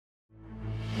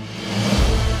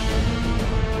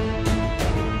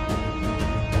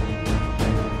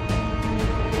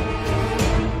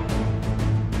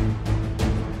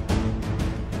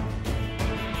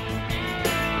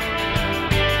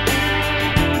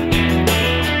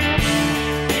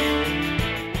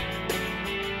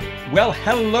Well,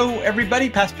 hello, everybody.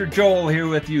 Pastor Joel here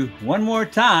with you one more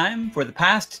time for the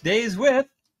past days with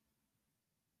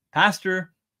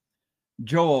Pastor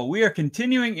Joel. We are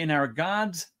continuing in our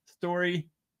God's Story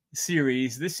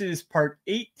series. This is part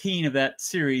 18 of that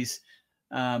series.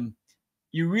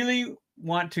 You really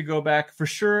want to go back for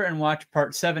sure and watch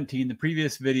part 17, the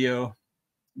previous video,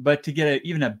 but to get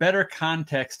even a better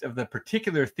context of the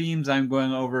particular themes I'm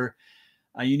going over,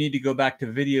 you need to go back to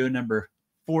video number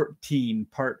 14,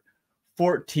 part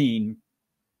 14,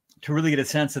 to really get a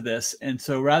sense of this. And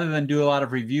so rather than do a lot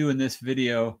of review in this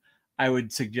video, I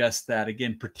would suggest that,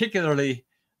 again, particularly,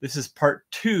 this is part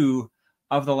 2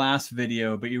 of the last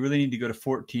video, but you really need to go to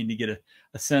 14 to get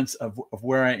a sense of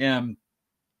where I am.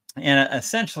 And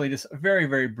essentially, just a very,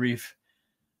 very brief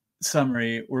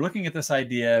summary. We're looking at this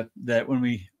idea that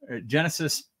when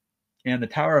Genesis and the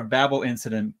Tower of Babel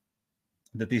incident,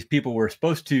 that these people were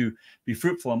supposed to be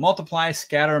fruitful and multiply,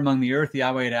 scatter among the earth.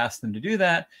 Yahweh had asked them to do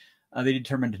that. They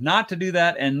determined not to do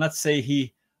that. And let's say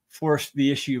he forced the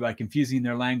issue by confusing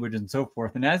their language and so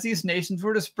forth. And as these nations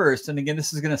were dispersed, and again,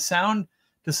 this is going to sound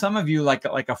to some of you like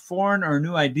a foreign or a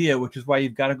new idea, which is why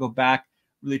you've got to go back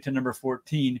really to number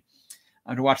 14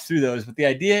 to watch through those. But the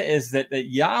idea is that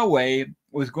Yahweh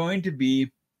was going to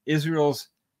be Israel's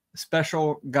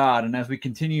special God. And as we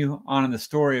continue on in the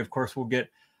story, of course, we'll get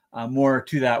more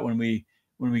to that when we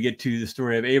get to the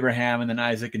story of Abraham and then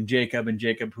Isaac and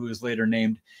Jacob who is later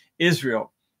named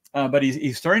Israel. But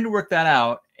he's starting to work that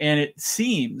out, and it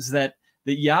seems that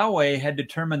Yahweh had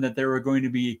determined that there were going to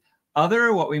be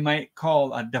other, what we might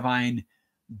call divine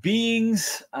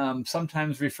beings,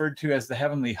 sometimes referred to as the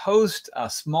heavenly host,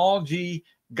 small g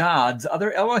gods,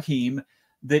 other elohim,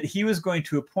 that he was going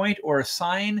to appoint or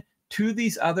assign to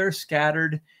these other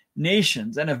scattered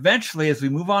nations. And eventually, as we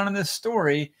move on in this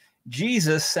story,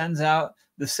 Jesus sends out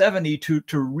the 70 to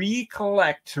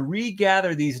recollect, to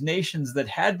regather these nations that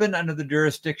had been under the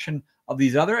jurisdiction of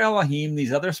these other Elohim,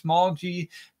 these other small g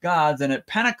gods. And at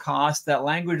Pentecost, that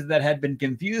language that had been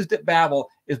confused at Babel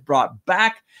is brought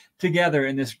back together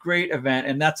in this great event.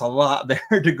 And that's a lot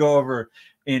there to go over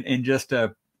in just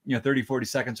 30, 40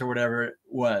 seconds or whatever it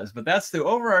was. But that's the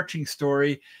overarching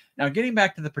story. Now, getting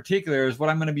back to the particulars, what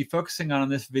I'm going to be focusing on in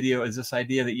this video is this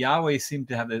idea that Yahweh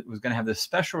was going to have this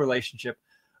special relationship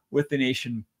with the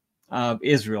nation of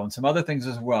Israel and some other things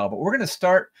as well. But we're going to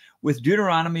start with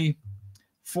Deuteronomy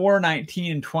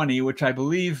 4:19 and 20, which I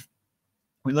believe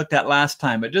we looked at last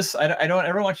time. But just I don't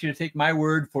ever want you to take my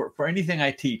word for anything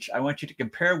I teach. I want you to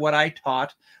compare what I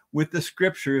taught with the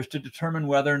scriptures to determine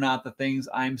whether or not the things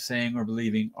I'm saying or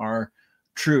believing are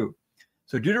true.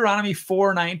 So Deuteronomy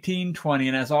 4:19, 20,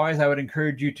 and as always, I would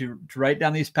encourage you to write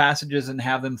down these passages and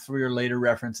have them for your later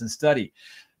reference and study.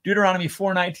 Deuteronomy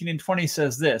 4:19 and 20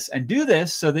 says this, "And do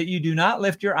this so that you do not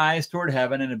lift your eyes toward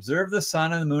heaven and observe the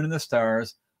sun and the moon and the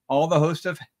stars, all the host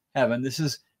of heaven," this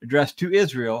is addressed to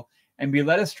Israel, "and be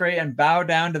led astray and bow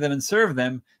down to them and serve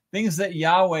them, things that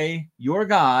Yahweh, your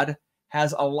God,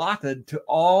 has allotted to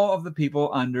all of the people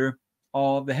under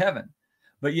all of the heaven.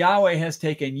 But Yahweh has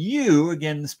taken you,"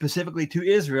 again, specifically to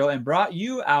Israel, "and brought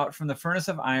you out from the furnace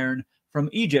of iron from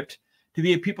Egypt to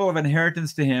be a people of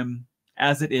inheritance to him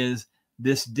as it is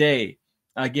this day."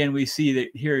 Again, we see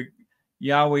that here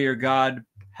Yahweh, your God,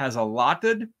 has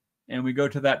allotted, and we go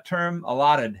to that term,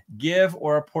 allotted, give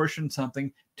or apportion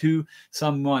something to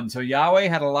someone. So Yahweh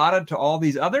had allotted to all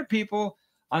these other people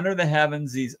under the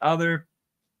heavens, these other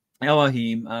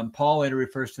Elohim. Paul later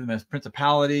refers to them as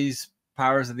principalities,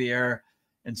 powers of the air,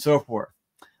 and so forth.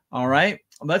 All right,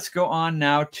 let's go on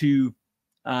now to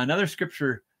another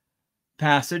scripture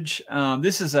passage.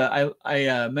 This is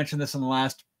I mentioned this in the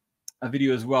last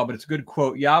video as well, but it's a good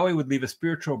quote. "Yahweh would leave a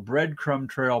spiritual breadcrumb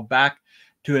trail back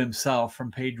to himself," from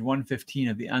page 115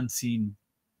 of the Unseen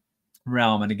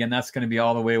Realm. And again, that's going to be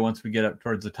all the way once we get up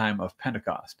towards the time of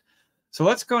Pentecost. So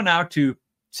let's go now to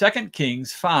 2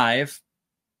 Kings 5,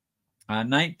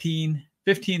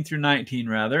 15 through 19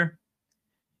 rather.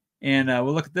 And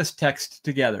we'll look at this text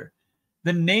together.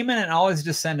 "Then Naaman and all his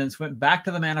descendants went back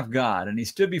to the man of God, and he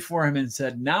stood before him and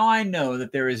said, 'Now I know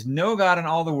that there is no God in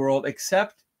all the world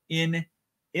except in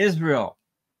Israel.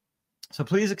 So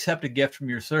please accept a gift from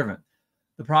your servant.'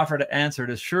 The prophet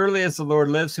answered, 'As surely as the Lord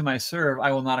lives whom I serve,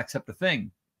 I will not accept a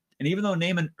thing.' And even though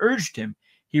Naaman urged him,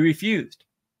 he refused.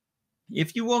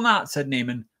 'If you will not,' said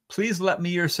Naaman, 'please let me,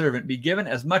 your servant, be given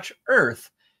as much earth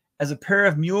as a pair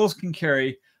of mules can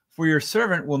carry, for your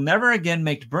servant will never again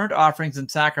make burnt offerings and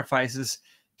sacrifices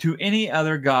to any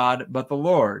other god but the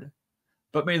Lord.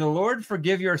 But may the Lord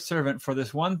forgive your servant for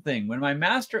this one thing. When my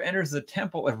master enters the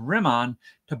temple of Rimmon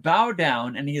to bow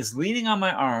down, and he is leaning on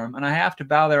my arm, and I have to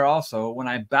bow there also, when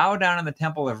I bow down in the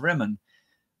temple of Rimmon,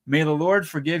 May the Lord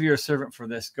forgive your servant for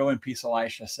this. Go in peace,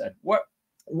 Elisha said.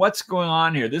 What's going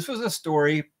on here? This was a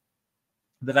story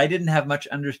that I didn't have much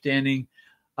understanding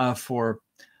for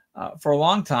a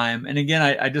long time. And again,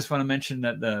 I just want to mention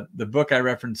that the book I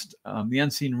referenced, The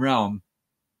Unseen Realm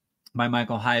by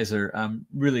Michael Heiser,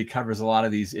 really covers a lot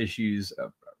of these issues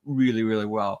really, really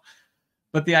well.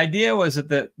 But the idea was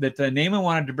that Naaman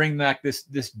wanted to bring back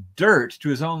this dirt to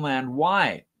his own land.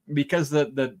 Why? Because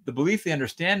the belief, the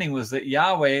understanding was that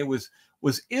Yahweh was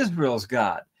Israel's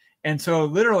God. And so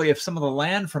literally, if some of the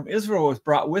land from Israel was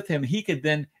brought with him, he could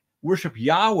then worship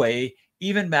Yahweh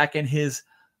even back in his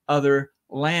other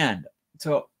land.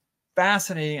 So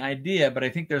fascinating idea, but I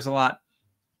think there's a lot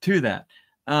to that.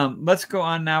 Let's go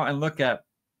on now and look at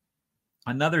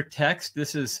another text.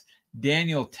 This is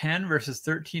Daniel 10, verses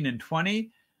 13 and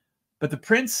 20. But the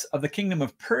prince of the kingdom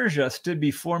of Persia stood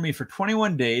before me for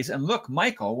 21 days. And look,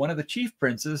 Michael, one of the chief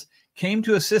princes, came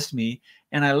to assist me.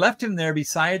 And I left him there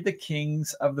beside the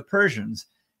kings of the Persians.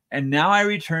 And now I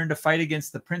return to fight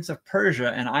against the prince of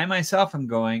Persia. And I myself am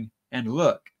going. And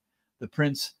look, the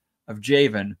prince of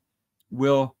Javan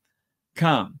will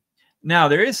come. Now,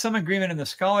 there is some agreement in the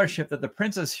scholarship that the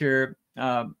princes here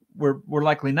were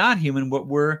likely not human, but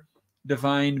were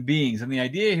divine beings. And the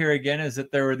idea here, again, is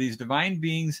that there were these divine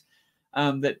beings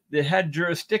that had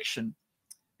jurisdiction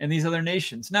in these other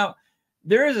nations. Now,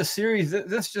 there is a series,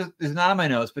 this just is not on my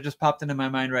notes, but just popped into my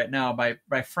mind right now,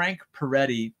 by Frank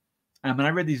Peretti. And I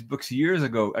read these books years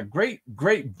ago,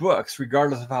 great books,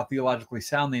 regardless of how theologically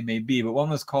sound they may be. But one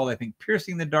was called, I think,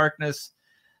 Piercing the Darkness.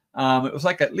 It was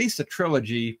like at least a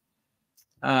trilogy.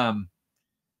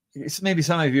 Maybe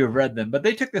some of you have read them, but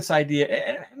they took this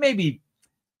idea, maybe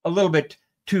a little bit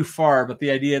too far, but the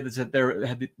idea is that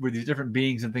there were these different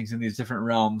beings and things in these different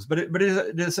realms. But it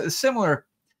is a similar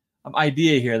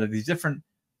idea here, that these different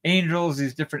angels,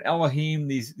 these different elohim,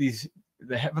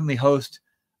 the heavenly host,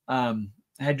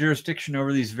 had jurisdiction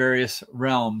over these various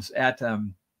realms at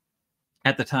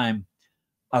the time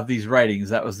of these writings.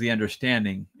 That was the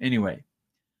understanding. Anyway,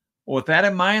 well, with that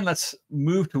in mind, let's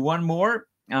move to one more.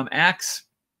 Acts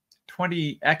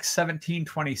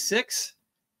 17:26.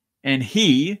 And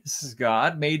he, this is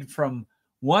God, made from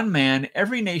one man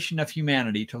every nation of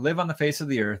humanity to live on the face of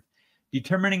the earth,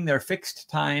 determining their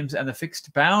fixed times and the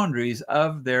fixed boundaries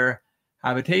of their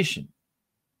habitation.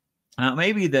 Now,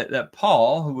 maybe that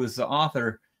Paul, who was the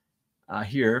author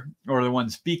here, or the one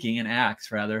speaking in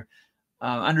Acts, rather,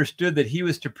 understood that he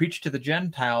was to preach to the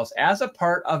Gentiles as a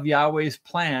part of Yahweh's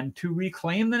plan to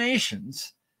reclaim the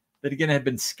nations that, again, had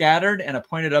been scattered and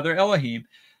appointed other Elohim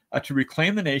to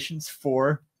reclaim the nations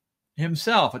for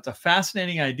himself. It's a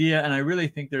fascinating idea, and I really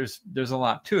think there's a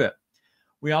lot to it.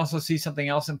 We also see something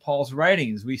else in Paul's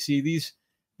writings. We see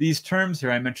these terms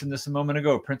here. I mentioned this a moment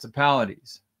ago: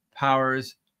 principalities,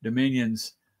 powers,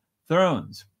 dominions,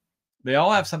 thrones. They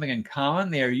all have something in common.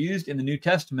 They are used in the New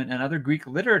Testament and other Greek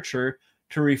literature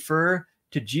to refer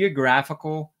to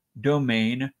geographical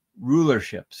domain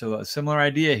rulership. So a similar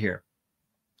idea here.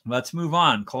 Let's move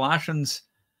on. Colossians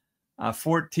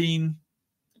 2,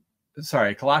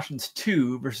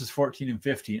 verses 14 and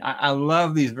 15. I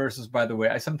love these verses, by the way.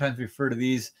 I sometimes refer to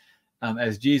these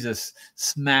as Jesus'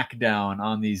 smackdown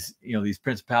on these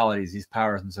principalities, these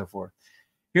powers, and so forth.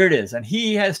 Here it is. And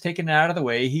he has taken it out of the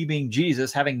way, he being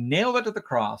Jesus, having nailed it to the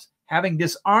cross, having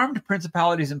disarmed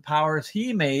principalities and powers,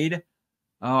 he made,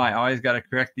 I always got to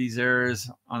correct these errors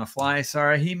on the fly,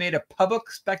 sorry. He made a public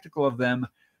spectacle of them,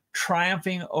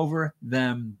 triumphing over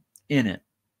them in it.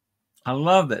 I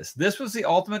love this. This was the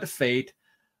ultimate fate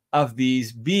of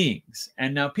these beings.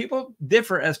 And now people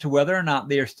differ as to whether or not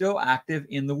they are still active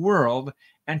in the world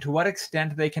and to what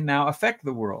extent they can now affect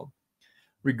the world.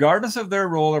 Regardless of their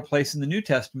role or place in the New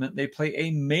Testament, they play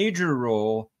a major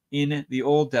role in the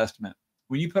Old Testament.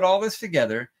 When you put all this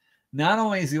together, not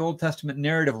only is the Old Testament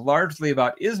narrative largely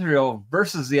about Israel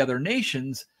versus the other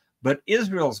nations, but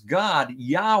Israel's God,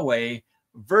 Yahweh,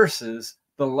 versus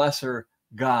the lesser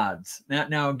gods.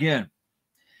 Now again,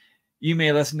 you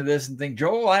may listen to this and think,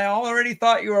 Joel, I already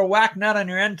thought you were a whack nut on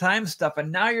your end time stuff,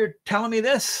 and now you're telling me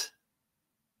this.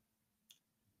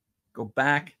 Go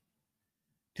back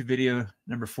to video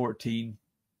number 14.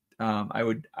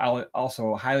 I'll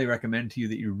also highly recommend to you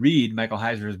that you read Michael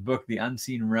Heiser's book, The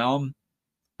Unseen Realm,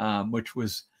 which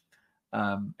was,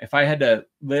 if I had to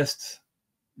list,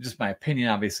 just my opinion,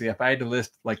 obviously, if I had to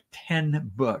list like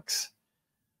 10 books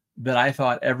that I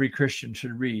thought every Christian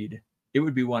should read, it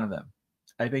would be one of them.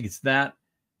 I think it's that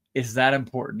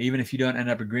important. Even if you don't end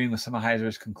up agreeing with some of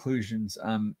Heiser's conclusions,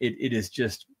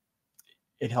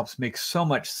 it helps make so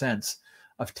much sense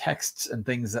of texts and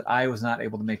things that I was not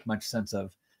able to make much sense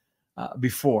of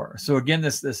before. So again,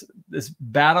 this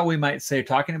battle, we might say,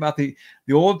 talking about the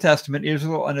Old Testament,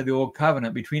 Israel under the Old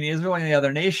Covenant, between Israel and the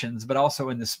other nations, but also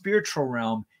in the spiritual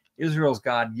realm, Israel's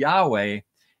God Yahweh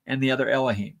and the other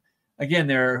elohim. Again,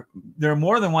 there are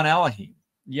more than one elohim.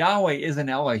 Yahweh is an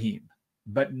elohim,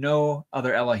 but no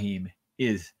other elohim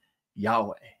is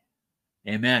Yahweh.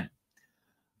 Amen.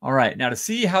 All right, now to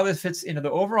see how this fits into the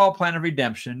overall plan of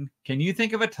redemption, can you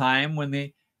think of a time when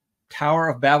the Tower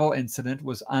of Babel incident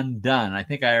was undone? I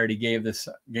think I already gave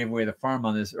away the farm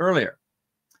on this earlier.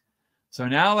 So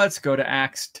now let's go to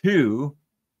Acts 2,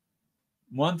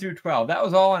 1 through 12. That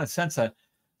was all, in a sense, a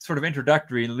sort of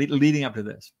introductory leading up to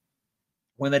this.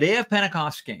 When the day of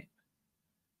Pentecost came,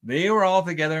 they were all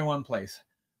together in one place.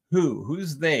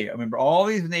 Who's they? I remember all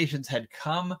these nations had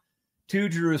come to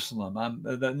Jerusalem.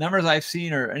 The numbers I've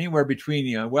seen are anywhere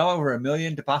between well over 1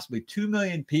 million to possibly 2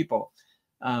 million people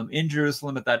in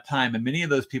Jerusalem at that time, and many of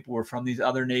those people were from these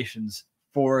other nations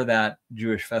for that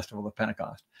Jewish festival of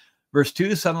Pentecost. Verse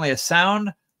 2, suddenly a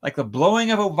sound like the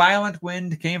blowing of a violent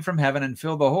wind came from heaven and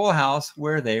filled the whole house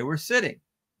where they were sitting.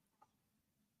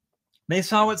 They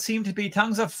saw what seemed to be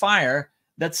tongues of fire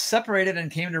that separated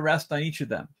and came to rest on each of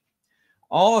them.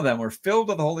 All of them were filled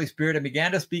with the Holy Spirit and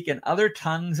began to speak in other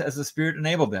tongues as the Spirit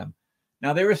enabled them.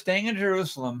 Now they were staying in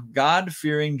Jerusalem,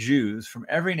 God-fearing Jews from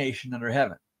every nation under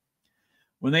heaven.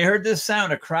 When they heard this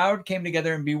sound, a crowd came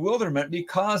together in bewilderment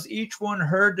because each one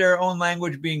heard their own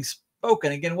language being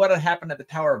spoken. Again, what had happened at the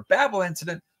Tower of Babel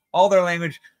incident, all their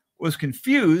language was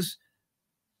confused,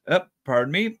 so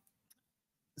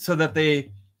that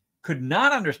they could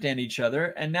not understand each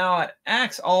other. And now at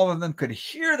Acts, all of them could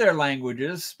hear their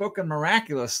languages spoken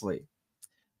miraculously.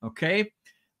 Okay.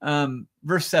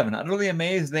 Verse 7, utterly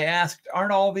amazed, they asked,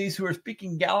 aren't all these who are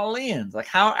speaking Galileans? Like,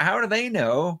 how do they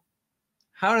know?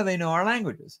 How do they know our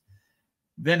languages?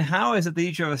 Then how is it that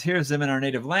each of us hears them in our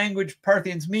native language?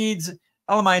 Parthians, Medes,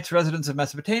 Elamites, residents of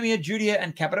Mesopotamia, Judea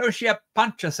and Cappadocia,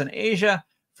 Pontus and Asia,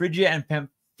 Phrygia and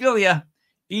Pamphylia,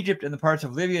 Egypt and the parts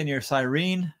of Libya near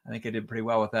Cyrene. I think I did pretty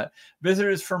well with that.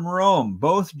 Visitors from Rome,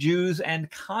 both Jews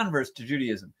and converts to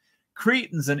Judaism.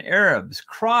 Cretans and Arabs,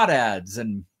 crawdads,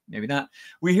 and maybe not.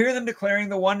 We hear them declaring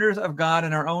the wonders of God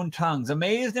in our own tongues.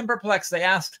 Amazed and perplexed, they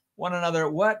asked one another,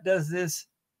 what does this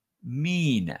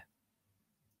mean?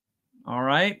 All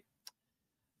right.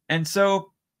 And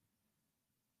so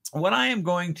what I am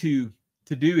going to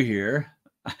do here,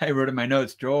 I wrote in my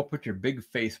notes, Joel, put your big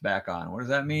face back on. What does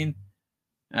that mean?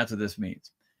 That's what this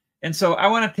means. And so I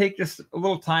want to take just a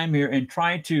little time here and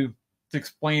try to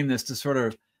explain this,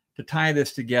 to tie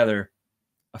this together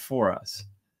for us.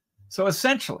 So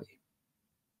essentially,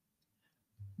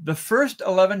 the first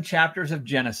 11 chapters of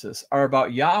Genesis are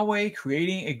about Yahweh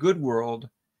creating a good world,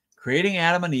 creating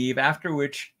Adam and Eve, after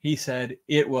which he said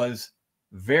it was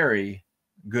very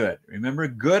good. Remember,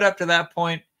 good up to that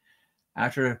point,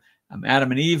 after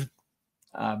Adam and Eve,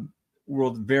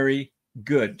 world very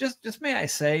good. Just may I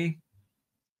say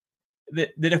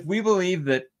that if we believe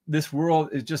that this world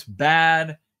is just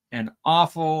bad and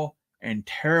awful and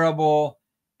terrible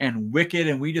and wicked,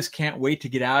 and we just can't wait to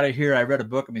get out of here. I read a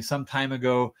book, some time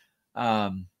ago,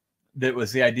 that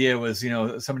was, the idea was,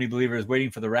 so many believers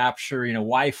waiting for the rapture,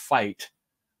 why fight?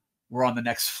 We're on the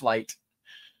next flight,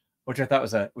 which I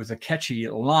thought was a catchy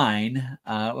line,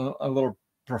 a little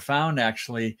profound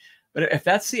actually. But if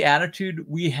that's the attitude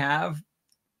we have,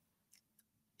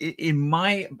 in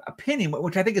my opinion,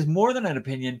 which I think is more than an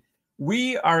opinion,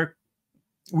 we are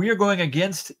going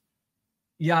against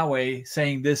Yahweh,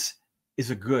 saying this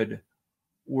is a good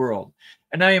world.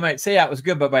 And now you might say, it was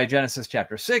good, but by Genesis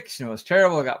chapter 6, it was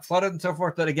terrible, it got flooded and so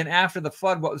forth. But again, after the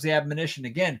flood, what was the admonition?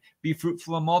 Again, be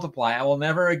fruitful and multiply. I will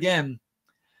never again,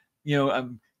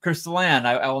 curse the land.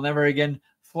 I will never again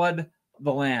flood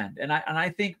the land. And I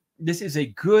think this is a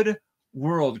good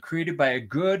world created by a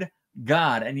good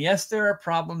God. And yes, there are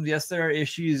problems. Yes, there are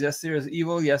issues. Yes, there is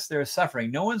evil. Yes, there is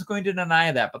suffering. No one's going to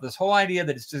deny that. But this whole idea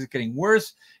that it's just getting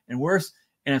worse and worse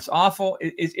and it's awful,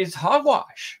 it's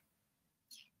hogwash.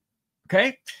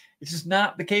 Okay? It's just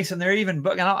not the case. And there are even,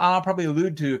 and I'll probably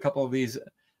allude to a couple of these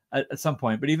at some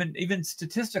point, but even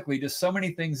statistically, just so many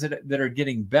things that are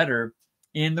getting better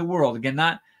in the world. Again,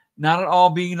 not at all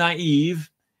being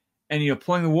naive and,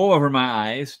 pulling the wool over my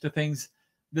eyes to things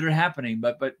that are happening.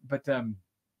 But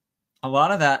a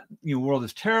lot of that, world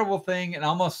is terrible thing, and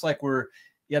almost like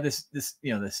this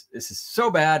is so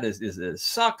bad, it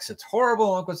sucks, it's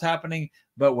horrible, look what's happening.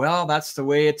 But well, that's the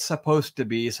way it's supposed to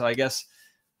be. So I guess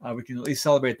we can at least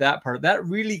celebrate that part. That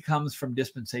really comes from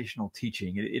dispensational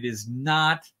teaching. It is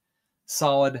not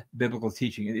solid biblical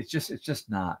teaching. It's just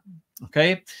not.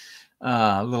 Okay.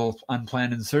 little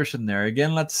unplanned insertion there.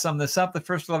 Again, let's sum this up. The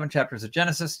first 11 chapters of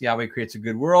Genesis, Yahweh creates a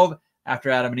good world.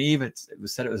 After Adam and Eve, it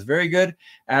was said it was very good.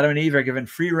 Adam and Eve are given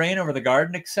free reign over the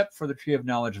garden, except for the tree of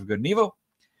knowledge of good and evil.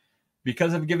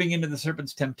 Because of giving into the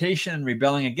serpent's temptation and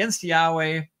rebelling against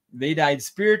Yahweh, they died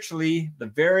spiritually the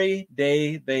very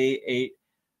day they ate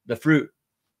the fruit.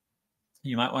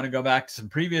 You might want to go back to some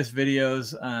previous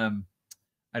videos.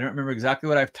 I don't remember exactly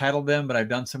what I've titled them, but I've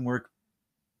done some work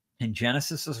in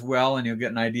Genesis as well, and you'll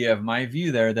get an idea of my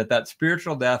view there, that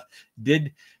spiritual death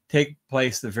did take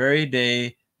place the very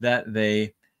day that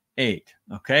they ate.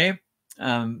 Okay,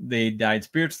 they died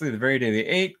spiritually the very day they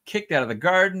ate, kicked out of the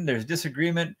garden. There's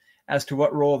disagreement as to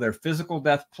what role their physical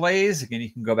death plays. Again,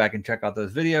 you can go back and check out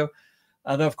those videos.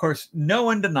 Though, of course, no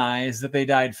one denies that they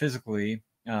died physically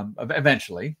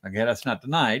eventually. Again, that's not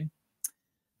denied.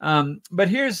 But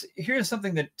here's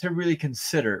something that to really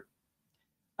consider.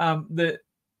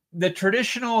 The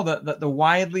traditional, the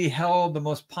widely held, the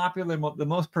most popular, the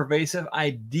most pervasive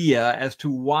idea as to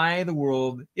why the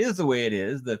world is the way it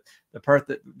is, the part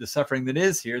that the suffering that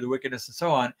is here, the wickedness and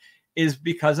so on, is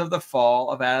because of the fall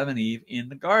of Adam and Eve in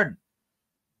the garden.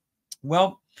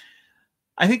 Well,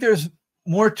 I think there's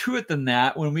more to it than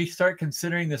that when we start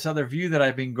considering this other view that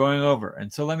I've been going over.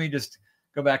 And so let me just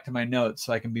go back to my notes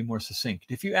so I can be more succinct.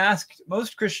 If you asked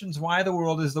most Christians why the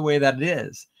world is the way that it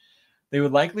is, they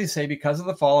would likely say because of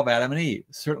the fall of Adam and Eve.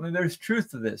 Certainly there's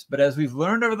truth to this, but as we've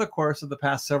learned over the course of the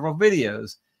past several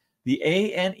videos, the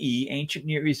ANE, ancient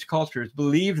Near East cultures,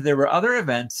 believed there were other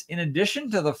events in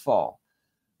addition to the fall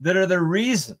that are the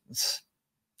reasons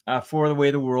for the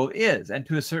way the world is, and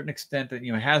to a certain extent that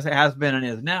has been and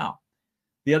is now.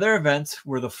 The other events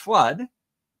were the flood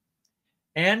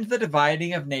and the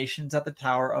dividing of nations at the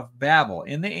Tower of Babel.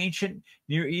 In the ancient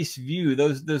Near East view,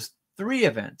 those three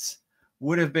events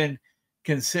would have been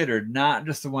considered, not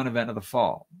just the one event of the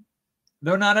fall.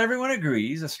 Though not everyone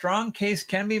agrees, a strong case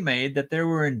can be made that there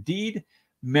were indeed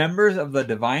members of the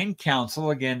divine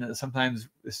council. Again, sometimes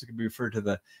this could be referred to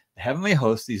the heavenly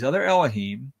host, these other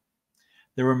elohim.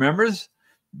 There were members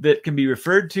that can be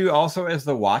referred to also as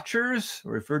the watchers,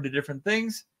 or referred to different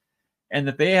things, and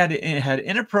that they had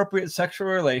inappropriate sexual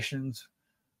relations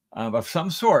of some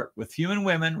sort with human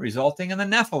women, resulting in the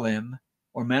Nephilim,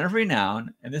 or men of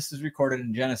renown. And this is recorded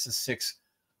in Genesis 6,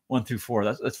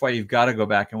 1-4. That's why you've got to go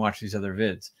back and watch these other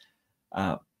vids.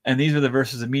 And these are the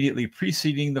verses immediately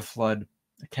preceding the flood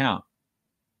account.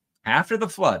 After the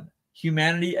flood,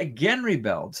 humanity again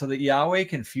rebelled, so that Yahweh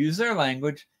confused their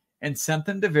language and sent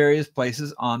them to various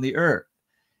places on the earth.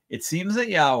 It seems that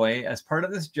Yahweh, as part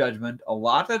of this judgment,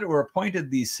 allotted or appointed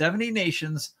these 70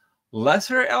 nations,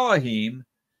 lesser Elohim,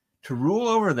 to rule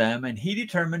over them, and he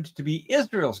determined to be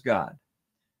Israel's God,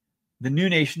 the new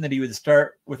nation that he would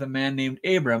start with a man named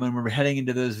Abram, and we're heading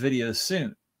into those videos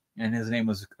soon. And his name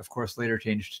was, of course, later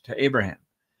changed to Abraham.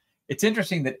 It's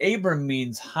interesting that Abram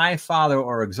means high father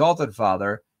or exalted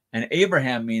father, and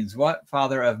Abraham means what?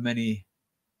 Father of many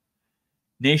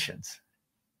nations.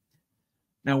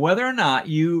 Now, whether or not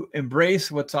you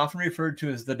embrace what's often referred to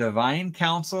as the divine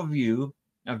council view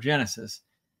of Genesis,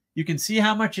 you can see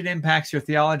how much it impacts your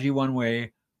theology one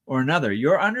way or another.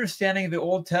 Your understanding of the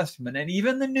Old Testament and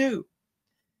even the New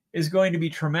is going to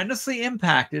be tremendously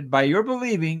impacted by your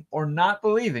believing or not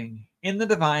believing in the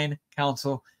divine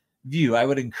council view. I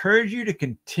would encourage you to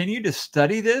continue to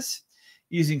study this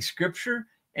using scripture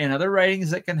and other writings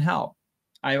that can help.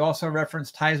 I've also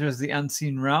referenced Heiser's The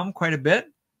Unseen Realm quite a bit.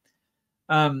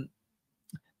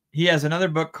 He has another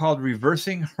book called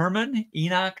Reversing Hermon,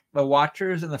 Enoch, the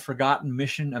Watchers, and the Forgotten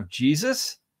Mission of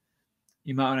Jesus.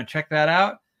 You might want to check that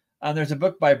out. There's a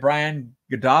book by Brian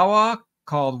Godawa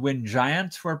called When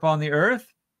Giants Were Upon the Earth.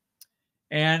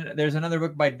 And there's another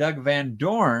book by Doug Van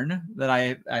Dorn that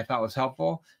I thought was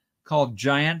helpful called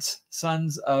Giants,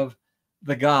 Sons of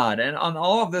the God. And on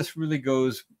all of this really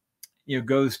goes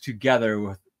together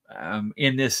with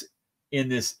in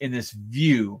this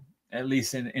view, at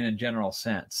least in a general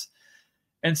sense.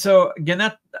 And so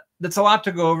again, that's a lot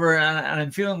to go over, and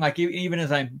I'm feeling like even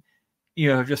as I'm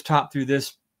have just taught through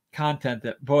this content,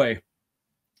 that boy,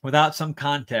 without some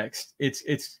context, it's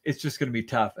just going to be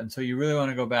tough. And so you really want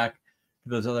to go back to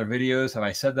those other videos. Have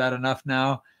I said that enough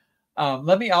now?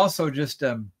 Let me also just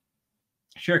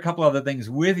share a couple other things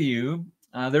with you.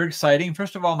 They're exciting.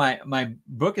 First of all, my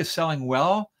book is selling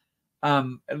well,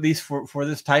 at least for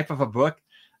this type of a book.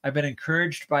 I've been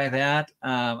encouraged by that.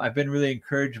 I've been really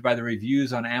encouraged by the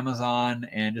reviews on Amazon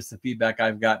and just the feedback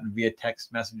I've gotten via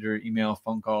text, messenger, email,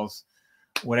 phone calls,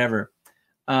 whatever.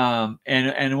 And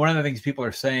one of the things people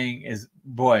are saying is,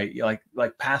 boy,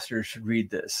 like pastors should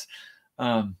read this.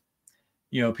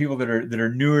 people that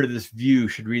are newer to this view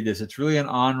should read this. It's really an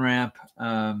on-ramp.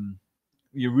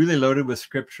 You're really loaded with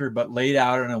scripture, but laid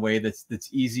out in a way that's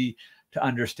easy to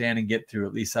understand and get through.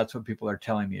 At least that's what people are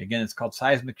telling me. Again, it's called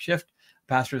Seismic Shift,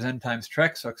 Pastor's End Times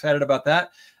Trek. So excited about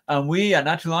that. We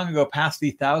not too long ago passed the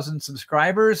 1,000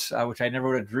 subscribers, which I never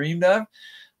would have dreamed of.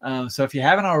 So if you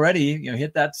haven't already,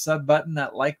 hit that sub button,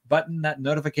 that like button, that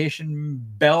notification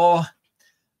bell,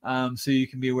 so you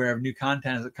can be aware of new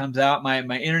content as it comes out. My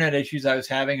internet issues I was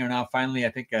having are now finally,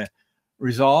 I think,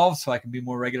 resolved, so I can be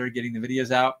more regular getting the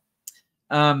videos out.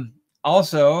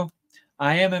 Also,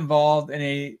 I am involved in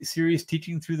a series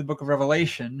teaching through the book of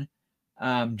Revelation.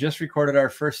 Just recorded our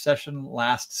first session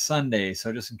last Sunday.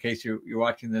 So just in case you're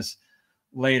watching this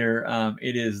later,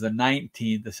 it is the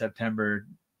 19th of September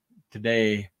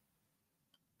today,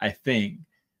 I think,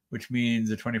 which means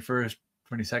the 21st,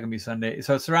 22nd be Sunday.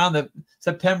 So it's around the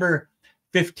September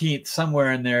 15th,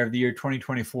 somewhere in there of the year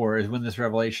 2024 is when this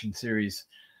Revelation series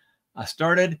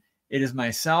started. It is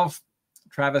myself,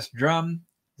 Travis Drum,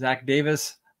 Zach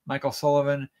Davis, Michael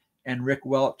Sullivan, and Rick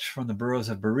Welch from the Burrows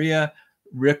of Berea.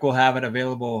 Rick will have it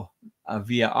available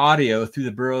via audio through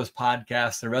the Burrows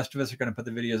podcast. The rest of us are going to put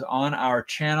the videos on our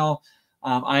channel.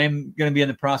 I'm going to be in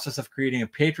the process of creating a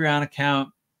Patreon account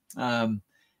and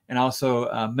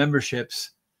also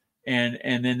memberships.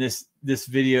 And then this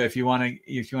video, if you want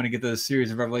to get those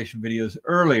series of Revelation videos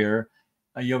earlier,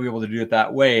 you'll be able to do it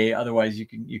that way. Otherwise, you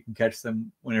can catch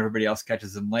them when everybody else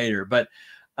catches them later. But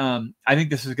I think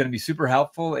this is going to be super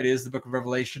helpful. It is the book of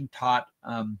Revelation taught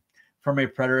from a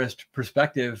preterist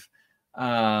perspective,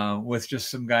 with just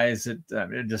some guys that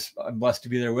I'm blessed to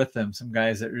be there with them. Some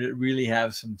guys that really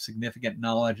have some significant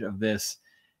knowledge of this.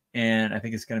 And I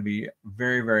think it's going to be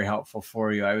very, very helpful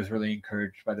for you. I was really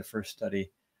encouraged by the first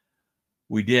study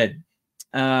we did.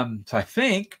 So I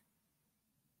think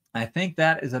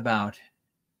that is about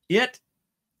it.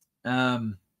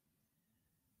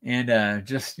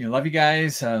 Just love you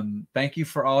guys. Thank you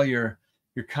for all your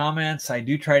comments. I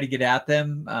do try to get at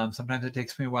them. Sometimes it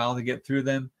takes me a while to get through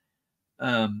them.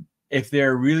 If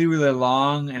they're really, really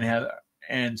long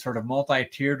and sort of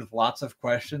multi-tiered with lots of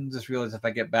questions, just realize if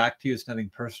I get back to you, it's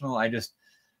nothing personal. I just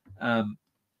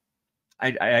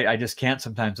can't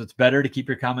sometimes. It's better to keep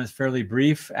your comments fairly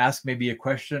brief. Ask maybe a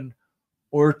question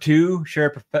or two, share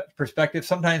a perspective.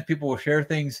 Sometimes people will share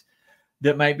things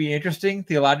that might be interesting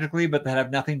theologically, but that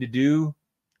have nothing to do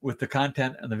with the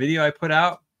content and the video I put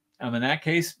out. In that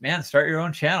case, man, start your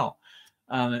own channel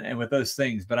and with those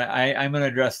things. But I'm going to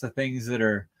address the things that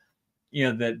are,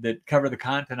 that cover the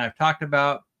content I've talked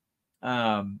about,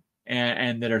 and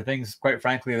that are things, quite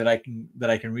frankly, that I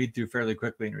can read through fairly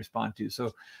quickly and respond to.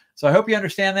 So I hope you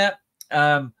understand that.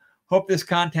 Hope this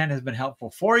content has been helpful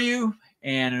for you.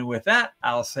 And with that,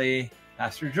 I'll say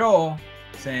Pastor Joel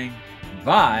saying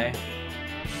bye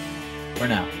for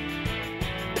now.